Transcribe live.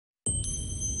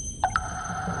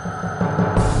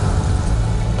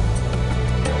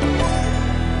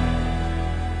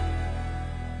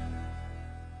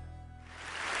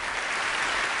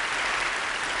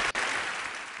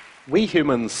We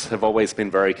humans have always been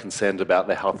very concerned about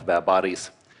the health of our bodies,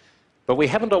 but we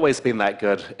haven't always been that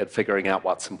good at figuring out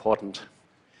what's important.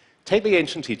 Take the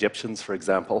ancient Egyptians, for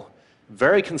example,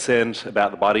 very concerned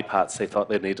about the body parts they thought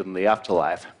they needed in the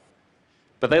afterlife.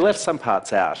 But they left some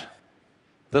parts out.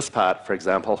 This part, for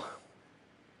example.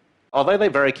 Although they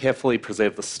very carefully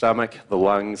preserved the stomach, the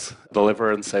lungs, the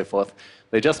liver, and so forth,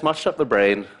 they just mushed up the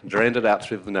brain, drained it out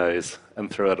through the nose,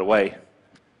 and threw it away.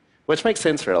 Which makes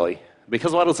sense, really,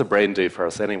 because what does the brain do for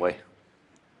us anyway?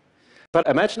 But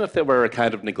imagine if there were a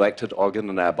kind of neglected organ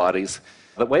in our bodies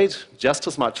that weighed just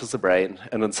as much as the brain,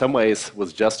 and in some ways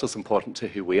was just as important to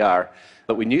who we are,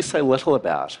 that we knew so little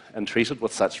about and treated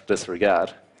with such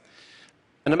disregard.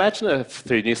 And imagine if,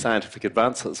 through new scientific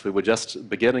advances, we were just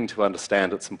beginning to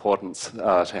understand its importance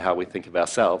to how we think of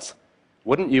ourselves.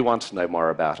 Wouldn't you want to know more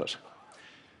about it?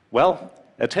 Well,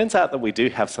 it turns out that we do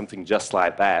have something just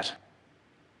like that.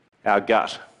 Our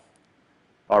gut.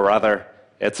 Or rather,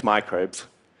 it's microbes.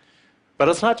 But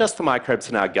it's not just the microbes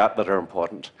in our gut that are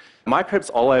important. Microbes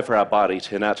all over our body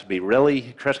turn out to be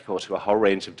really critical to a whole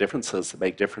range of differences that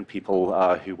make different people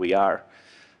who we are.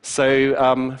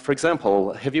 So, for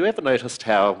example, have you ever noticed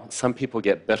how some people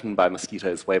get bitten by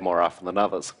mosquitoes way more often than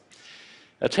others?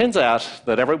 It turns out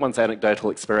that everyone's anecdotal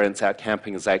experience out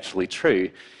camping is actually true.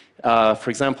 For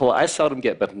example, I seldom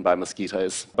get bitten by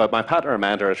mosquitoes, but my partner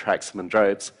Amanda attracts them in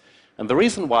droves. And the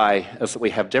reason why is that we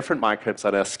have different microbes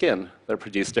on our skin that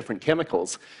produce different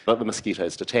chemicals that the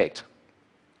mosquitoes detect.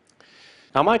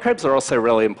 Now, microbes are also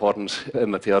really important in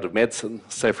the field of medicine.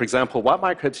 So, for example, what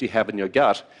microbes you have in your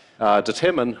gut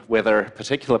determine whether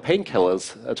particular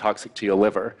painkillers are toxic to your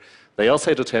liver. They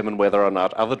also determine whether or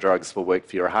not other drugs will work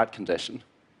for your heart condition.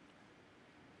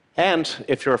 And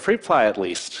if you're a fruit fly, at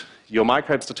least, your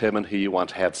microbes determine who you want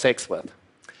to have sex with.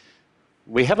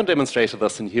 We haven't demonstrated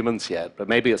this in humans yet, but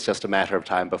maybe it's just a matter of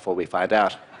time before we find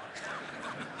out.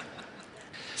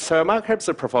 So our microbes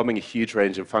are performing a huge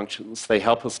range of functions. They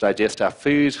help us digest our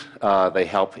food, they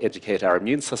help educate our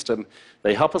immune system,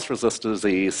 they help us resist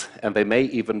disease, and they may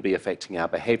even be affecting our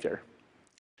behavior.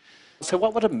 So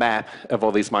what would a map of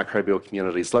all these microbial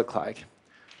communities look like?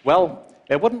 Well,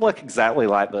 it wouldn't look exactly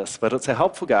like this, but it's a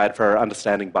helpful guide for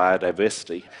understanding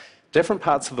biodiversity. Different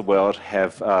parts of the world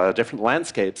have different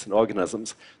landscapes and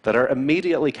organisms that are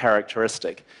immediately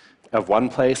characteristic of one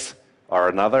place or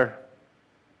another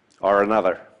or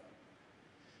another.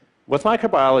 With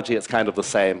microbiology, it's kind of the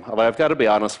same, although I've got to be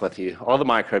honest with you, all the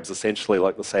microbes essentially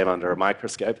look the same under a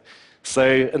microscope.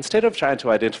 So instead of trying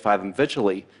to identify them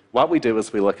visually, what we do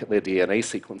is we look at their DNA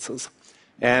sequences.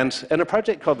 And in a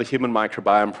project called the Human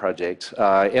Microbiome Project,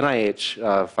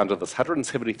 NIH funded this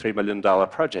 $173 million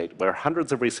project where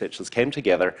hundreds of researchers came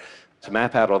together to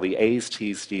map out all the A's,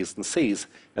 T's, G's, and C's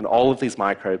in all of these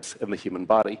microbes in the human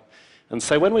body. And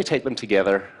so when we take them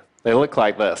together, they look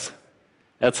like this.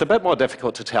 It's a bit more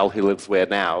difficult to tell who lives where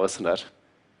now, isn't it?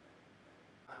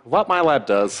 What my lab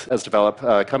does is develop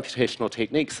computational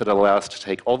techniques that allow us to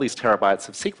take all these terabytes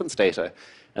of sequence data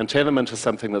and turn them into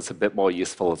something that's a bit more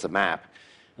useful as a map.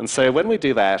 And so when we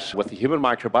do that with the human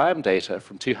microbiome data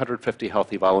from 250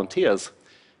 healthy volunteers,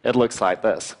 it looks like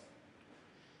this.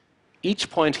 Each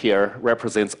point here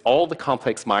represents all the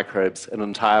complex microbes in an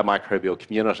entire microbial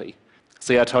community.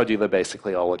 See, I told you they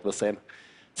basically all look the same.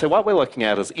 So what we're looking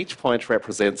at is each point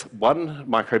represents one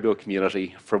microbial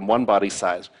community from one body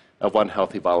site of one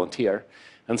healthy volunteer.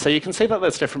 And so you can see that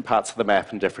there's different parts of the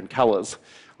map in different colors,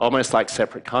 almost like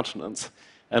separate continents.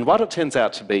 And what it turns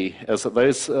out to be is that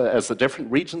as the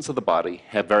different regions of the body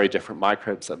have very different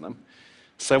microbes in them.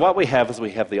 So what we have is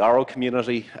we have the oral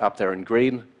community up there in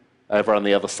green. Over on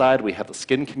the other side, we have the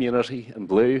skin community in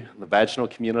blue, the vaginal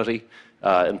community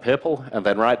in purple, and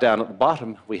then right down at the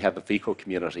bottom, we have the fecal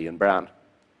community in brown.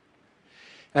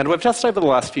 And we've just over the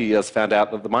last few years found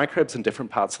out that the microbes in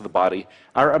different parts of the body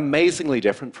are amazingly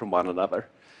different from one another.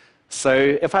 So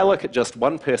if I look at just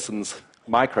one person's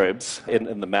microbes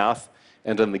in the mouth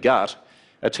and in the gut,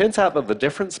 it turns out that the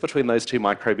difference between those two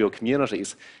microbial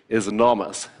communities is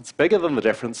enormous. It's bigger than the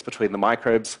difference between the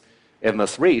microbes in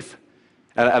this reef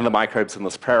and the microbes in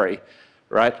this prairie,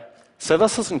 right? So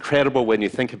this is incredible when you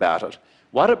think about it.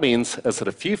 What it means is that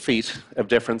a few feet of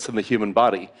difference in the human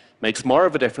body makes more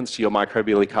of a difference to your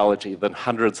microbial ecology than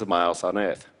hundreds of miles on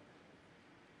Earth.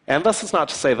 And this is not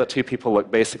to say that two people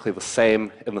look basically the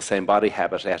same in the same body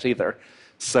habitat either.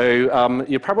 So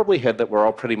you probably heard that we're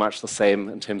all pretty much the same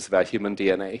in terms of our human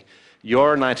DNA.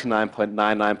 You're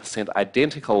 99.99%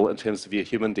 identical in terms of your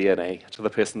human DNA to the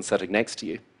person sitting next to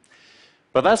you.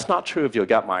 But that's not true of your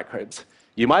gut microbes.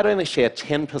 You might only share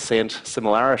 10%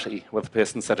 similarity with the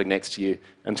person sitting next to you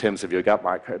in terms of your gut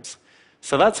microbes.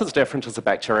 So that's as different as a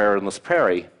bacteria in this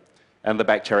prairie and the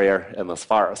bacteria in this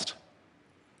forest.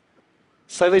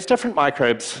 So these different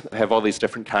microbes have all these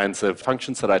different kinds of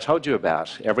functions that I told you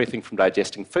about, everything from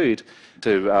digesting food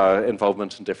to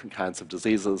involvement in different kinds of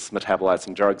diseases,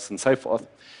 metabolizing drugs, and so forth.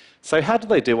 So how do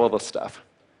they do all this stuff?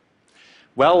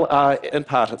 Well, in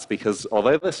part it's because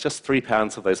although there's just 3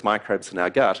 pounds of those microbes in our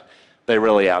gut, they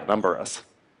really outnumber us.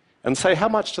 And so how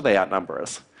much do they outnumber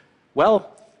us?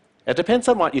 Well, it depends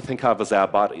on what you think of as our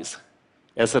bodies.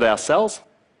 Is it our cells?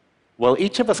 Well,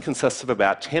 each of us consists of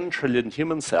about 10 trillion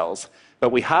human cells, but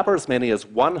we harbor as many as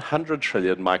 100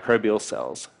 trillion microbial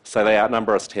cells, so they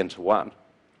outnumber us 10 to 1.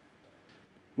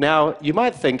 Now, you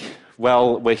might think,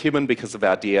 well, we're human because of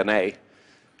our DNA,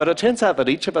 but it turns out that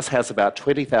each of us has about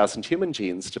 20,000 human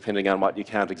genes, depending on what you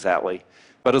count exactly,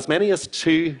 but as many as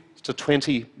 2 to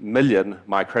 20 million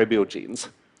microbial genes.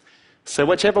 So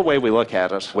whichever way we look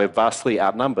at it, we're vastly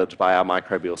outnumbered by our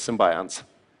microbial symbionts.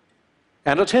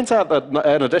 And it turns out that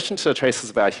in addition to traces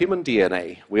of our human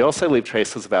DNA, we also leave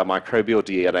traces of our microbial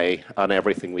DNA on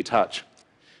everything we touch.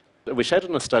 We showed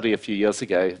in a study a few years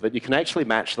ago that you can actually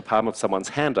match the palm of someone's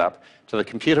hand up to the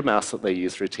computer mouse that they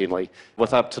use routinely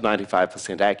with up to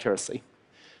 95% accuracy.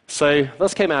 So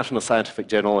this came out in a scientific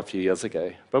journal a few years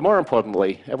ago, but more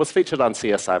importantly, it was featured on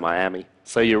CSI Miami,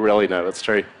 so you really know it's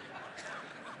true.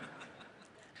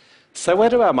 So where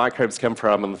do our microbes come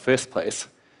from in the first place?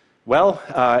 Well,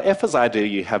 if, as I do,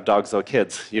 you have dogs or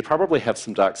kids, you probably have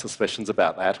some dark suspicions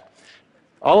about that.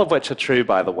 All of which are true,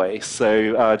 by the way.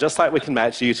 So just like we can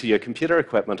match you to your computer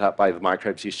equipment up by the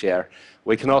microbes you share,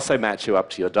 we can also match you up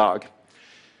to your dog.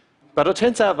 But it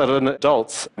turns out that in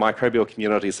adults, microbial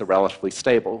communities are relatively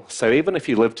stable. So even if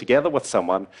you live together with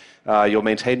someone, you'll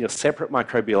maintain your separate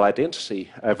microbial identity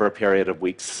over a period of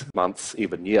weeks, months,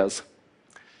 even years.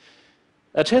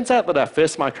 It turns out that our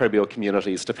first microbial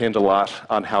communities depend a lot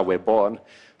on how we're born.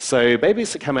 So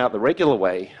babies that come out the regular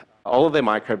way, all of their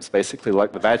microbes basically look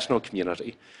like the vaginal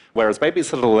community, whereas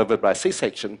babies that are delivered by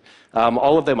C-section,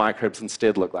 all of their microbes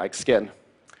instead look like skin.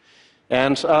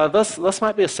 And this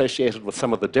might be associated with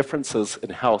some of the differences in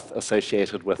health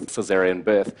associated with cesarean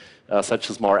birth, such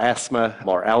as more asthma,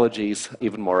 more allergies,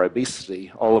 even more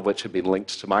obesity, all of which have been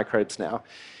linked to microbes now.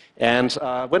 And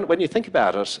when you think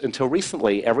about it, until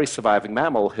recently, every surviving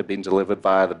mammal had been delivered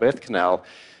via the birth canal.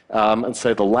 And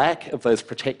so the lack of those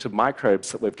protective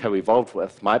microbes that we've co-evolved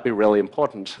with might be really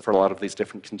important for a lot of these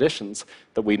different conditions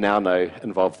that we now know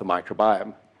involve the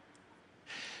microbiome.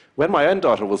 When my own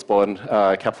daughter was born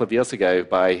a couple of years ago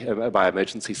by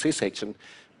emergency C-section,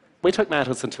 we took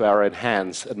matters into our own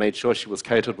hands and made sure she was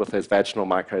coated with those vaginal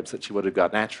microbes that she would have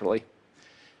got naturally.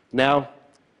 Now,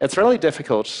 it's really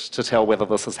difficult to tell whether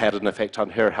this has had an effect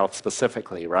on her health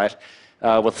specifically, right?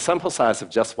 With a sample size of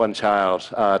just one child,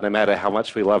 no matter how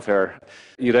much we love her,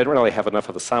 you don't really have enough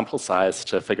of a sample size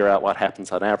to figure out what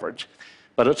happens on average.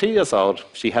 But at 2 years old,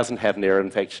 she hasn't had an ear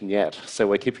infection yet, so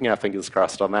we're keeping our fingers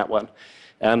crossed on that one.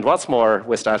 And what's more,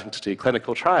 we're starting to do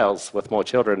clinical trials with more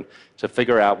children to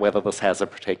figure out whether this has a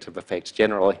protective effect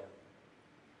generally.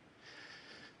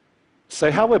 So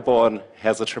how we're born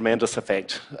has a tremendous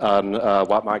effect on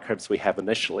what microbes we have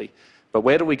initially, but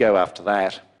where do we go after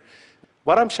that?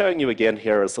 What I'm showing you again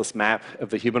here is this map of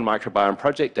the Human Microbiome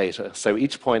Project data. So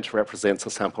each point represents a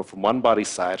sample from one body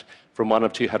site from one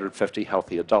of 250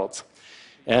 healthy adults.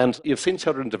 And you've seen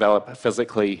children develop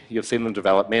physically, you've seen them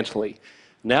develop mentally.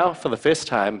 Now, for the first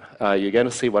time, you're going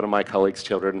to see one of my colleagues'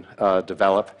 children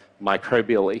develop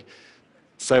microbially.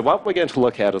 So what we're going to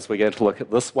look at is we're going to look at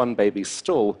this one baby's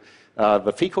stool,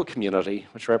 the fecal community,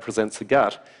 which represents the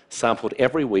gut, sampled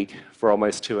every week for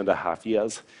almost 2.5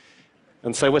 years.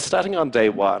 And so we're starting on day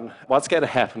one. What's going to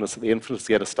happen is that the infant is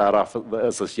going to start off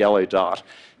as this yellow dot,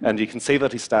 and you can see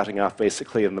that he's starting off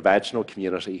basically in the vaginal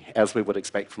community, as we would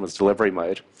expect from his delivery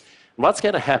mode. And what's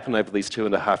going to happen over these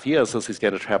 2.5 years is he's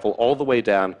going to travel all the way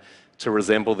down to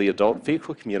resemble the adult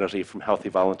fecal community from healthy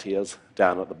volunteers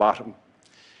down at the bottom.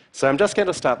 So I'm just going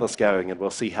to start this going, and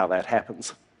we'll see how that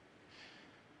happens.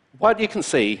 What you can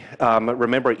see,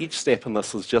 remember each step in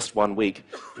this is just 1 week.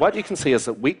 What you can see is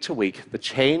that week to week, the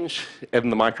change in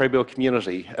the microbial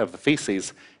community of the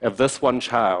feces of this one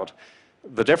child,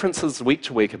 the differences week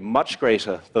to week are much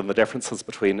greater than the differences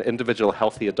between individual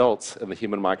healthy adults in the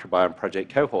Human Microbiome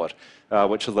Project cohort,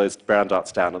 which are those brown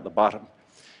dots down at the bottom.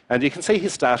 And you can see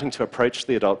he's starting to approach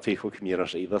the adult fecal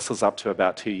community. This is up to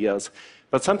about 2 years.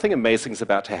 But something amazing is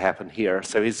about to happen here.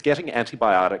 So he's getting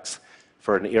antibiotics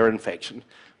for an ear infection.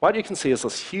 What you can see is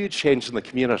this huge change in the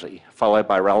community, followed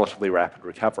by relatively rapid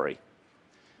recovery.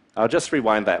 I'll just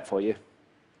rewind that for you.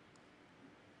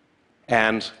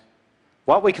 And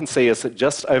what we can see is that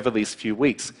just over these few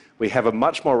weeks, we have a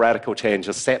much more radical change,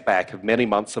 a setback of many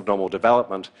months of normal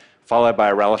development, followed by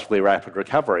a relatively rapid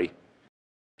recovery.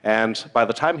 And by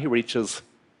the time he reaches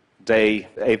day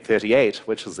 838,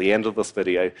 which is the end of this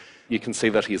video, you can see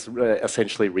that he's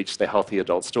essentially reached the healthy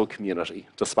adult stool community,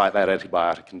 despite that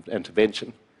antibiotic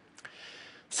intervention.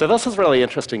 So this is really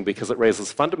interesting because it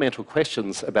raises fundamental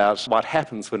questions about what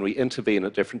happens when we intervene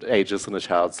at different ages in a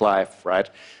child's life, right?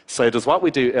 So does what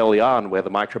we do early on, where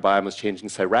the microbiome is changing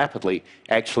so rapidly,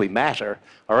 actually matter?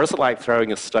 Or is it like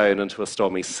throwing a stone into a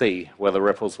stormy sea, where the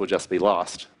ripples will just be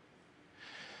lost?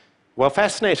 Well,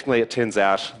 fascinatingly, it turns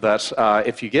out that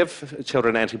if you give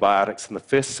children antibiotics in the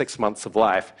first 6 months of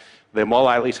life, they're more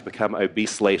likely to become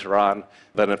obese later on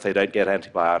than if they don't get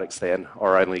antibiotics then,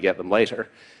 or only get them later.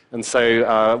 And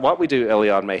so what we do early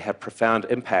on may have profound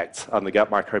impacts on the gut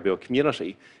microbial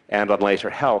community and on later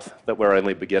health that we're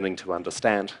only beginning to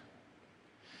understand.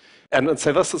 And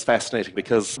so this is fascinating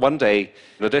because one day,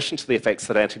 in addition to the effects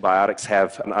that antibiotics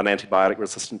have on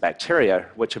antibiotic-resistant bacteria,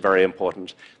 which are very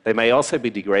important, they may also be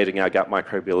degrading our gut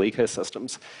microbial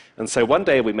ecosystems. And so one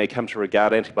day we may come to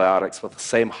regard antibiotics with the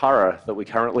same horror that we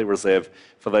currently reserve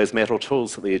for those metal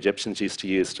tools that the Egyptians used to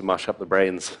use to mush up the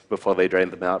brains before they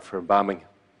drained them out for embalming.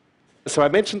 So I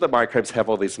mentioned that microbes have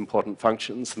all these important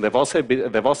functions, and they've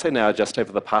also now, just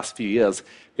over the past few years,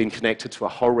 been connected to a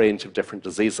whole range of different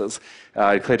diseases,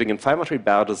 including inflammatory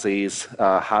bowel disease,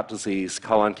 heart disease,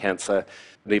 colon cancer,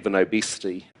 and even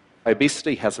obesity.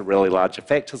 Obesity has a really large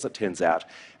effect, as it turns out,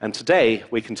 and today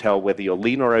we can tell whether you're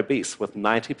lean or obese with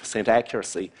 90%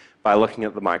 accuracy by looking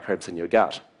at the microbes in your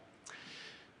gut.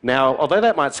 Now, although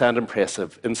that might sound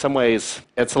impressive, in some ways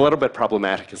it's a little bit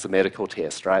problematic as a medical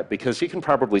test, right? Because you can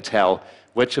probably tell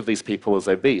which of these people is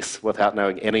obese without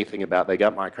knowing anything about their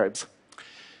gut microbes.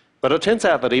 But it turns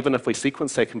out that even if we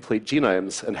sequenced their complete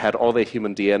genomes and had all their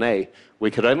human DNA, we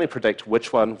could only predict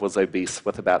which one was obese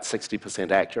with about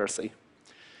 60% accuracy.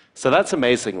 So that's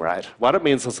amazing, right? What it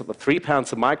means is that the 3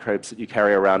 pounds of microbes that you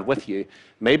carry around with you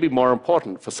may be more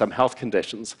important for some health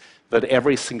conditions than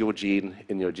every single gene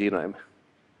in your genome.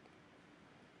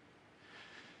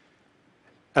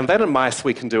 And then in mice,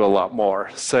 we can do a lot more.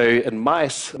 So in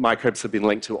mice, microbes have been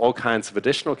linked to all kinds of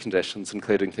additional conditions,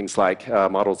 including things like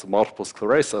models of multiple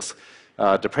sclerosis,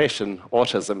 depression,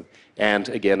 autism, and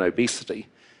again, obesity.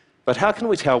 But how can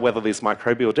we tell whether these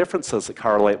microbial differences that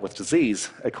correlate with disease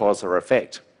are cause or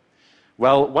effect?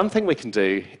 Well, one thing we can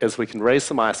do is we can raise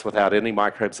the mice without any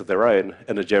microbes of their own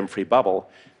in a germ-free bubble.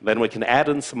 Then we can add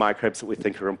in some microbes that we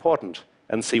think are important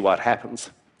and see what happens.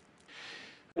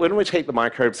 When we take the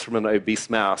microbes from an obese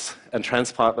mouse and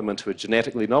transplant them into a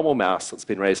genetically normal mouse that's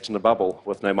been raised in a bubble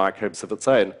with no microbes of its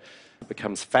own, it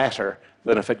becomes fatter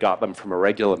than if it got them from a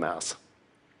regular mouse.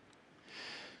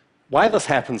 Why this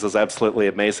happens is absolutely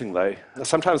amazing, though.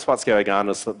 Sometimes what's going on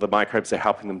is that the microbes are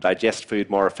helping them digest food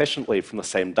more efficiently from the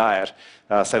same diet,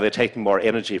 so they're taking more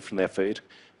energy from their food.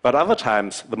 But other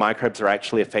times, the microbes are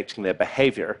actually affecting their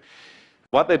behavior.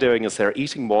 What they're doing is they're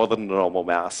eating more than a normal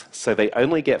mouse, so they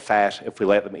only get fat if we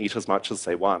let them eat as much as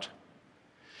they want.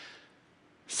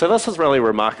 So this is really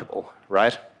remarkable,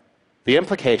 right? The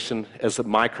implication is that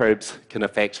microbes can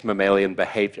affect mammalian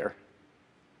behavior.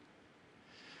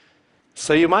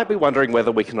 So you might be wondering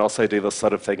whether we can also do this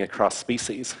sort of thing across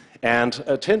species. And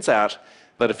it turns out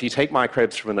that if you take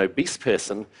microbes from an obese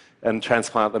person and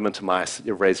transplant them into mice that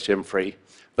you've raised germ-free,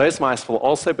 those mice will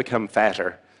also become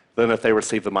fatter than if they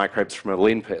receive the microbes from a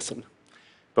lean person.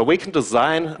 But we can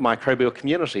design a microbial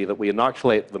community that we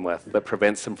inoculate them with that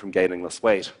prevents them from gaining this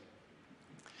weight.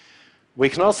 We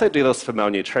can also do this for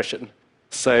malnutrition.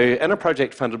 So in a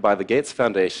project funded by the Gates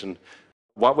Foundation,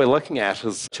 what we're looking at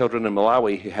is children in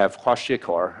Malawi who have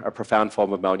kwashiorkor, a profound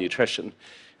form of malnutrition.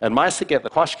 And mice that get the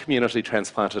kwash community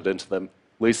transplanted into them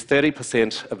lose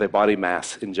 30% of their body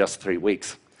mass in just 3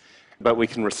 weeks. But we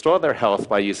can restore their health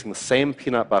by using the same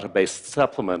peanut butter-based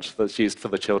supplement that's used for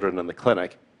the children in the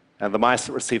clinic. And the mice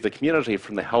that receive the community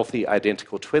from the healthy,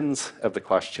 identical twins of the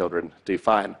kwash children do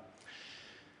fine.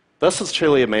 This is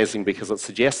truly amazing because it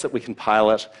suggests that we can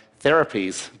pilot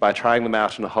therapies by trying them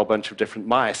out in a whole bunch of different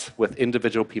mice with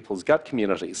individual people's gut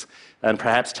communities, and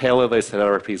perhaps tailor those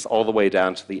therapies all the way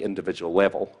down to the individual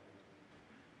level.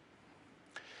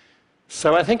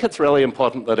 So I think it's really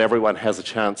important that everyone has a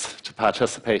chance to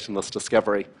participate in this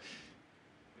discovery.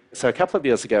 So a couple of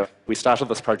years ago, we started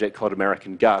this project called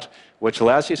American Gut, which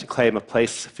allows you to claim a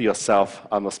place for yourself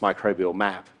on this microbial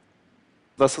map.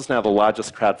 This is now the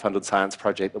largest crowd-funded science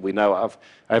project that we know of.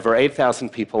 Over 8,000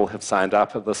 people have signed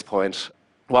up at this point.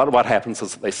 What happens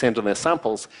is that they send in their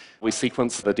samples, we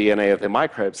sequence the DNA of their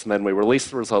microbes, and then we release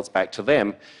the results back to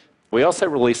them. We also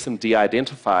release them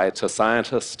de-identified to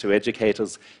scientists, to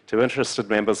educators, to interested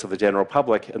members of the general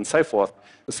public, and so forth,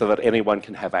 so that anyone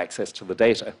can have access to the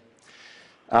data.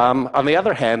 On the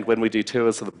other hand, when we do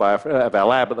tours of our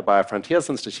lab at the Biofrontiers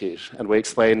Institute and we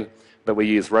explain that we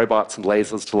use robots and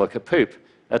lasers to look at poop,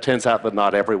 it turns out that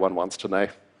not everyone wants to know.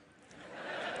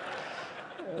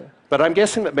 But I'm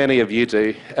guessing that many of you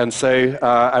do, and so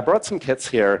I brought some kits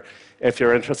here if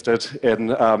you're interested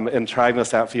in trying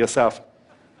this out for yourself.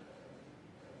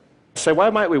 So why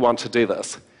might we want to do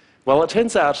this? Well, it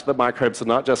turns out that microbes are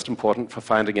not just important for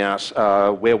finding out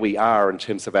where we are in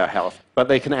terms of our health, but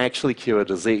they can actually cure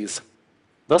disease.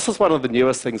 This is one of the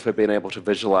newest things we've been able to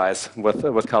visualize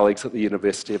with colleagues at the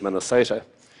University of Minnesota.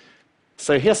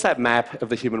 So here's that map of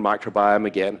the human microbiome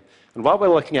again. And what we're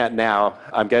looking at now,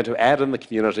 I'm going to add in the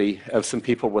community of some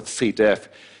people with C. diff.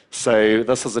 So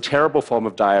this is a terrible form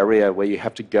of diarrhea where you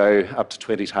have to go up to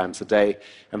 20 times a day.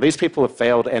 And these people have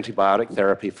failed antibiotic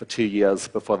therapy for 2 years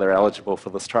before they're eligible for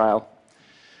this trial.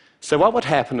 So what would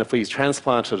happen if we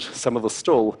transplanted some of the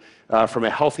stool from a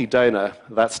healthy donor,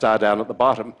 that star down at the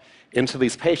bottom, into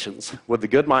these patients? Would the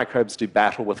good microbes do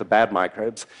battle with the bad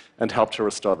microbes and help to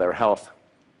restore their health?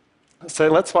 So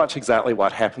let's watch exactly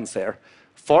what happens there.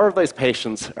 4 of those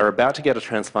patients are about to get a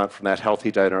transplant from that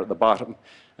healthy donor at the bottom.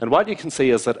 And what you can see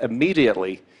is that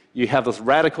immediately you have this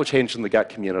radical change in the gut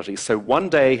community. So one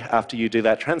day after you do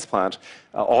that transplant,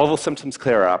 all the symptoms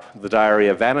clear up, the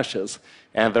diarrhea vanishes,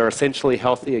 and they're essentially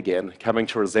healthy again, coming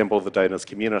to resemble the donor's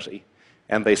community.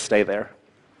 And they stay there.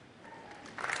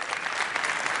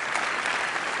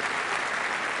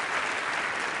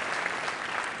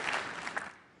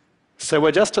 So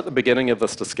we're just at the beginning of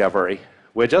this discovery.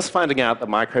 We're just finding out that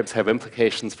microbes have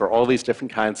implications for all these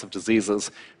different kinds of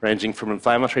diseases, ranging from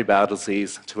inflammatory bowel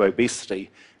disease to obesity,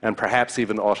 and perhaps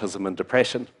even autism and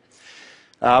depression.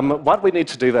 What we need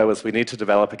to do, though, is we need to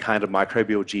develop a kind of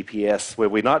microbial GPS where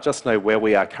we not just know where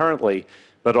we are currently,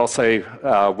 but also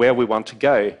where we want to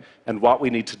go and what we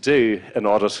need to do in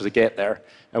order to get there.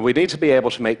 And we need to be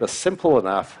able to make this simple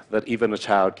enough that even a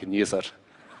child can use it.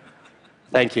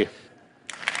 Thank you.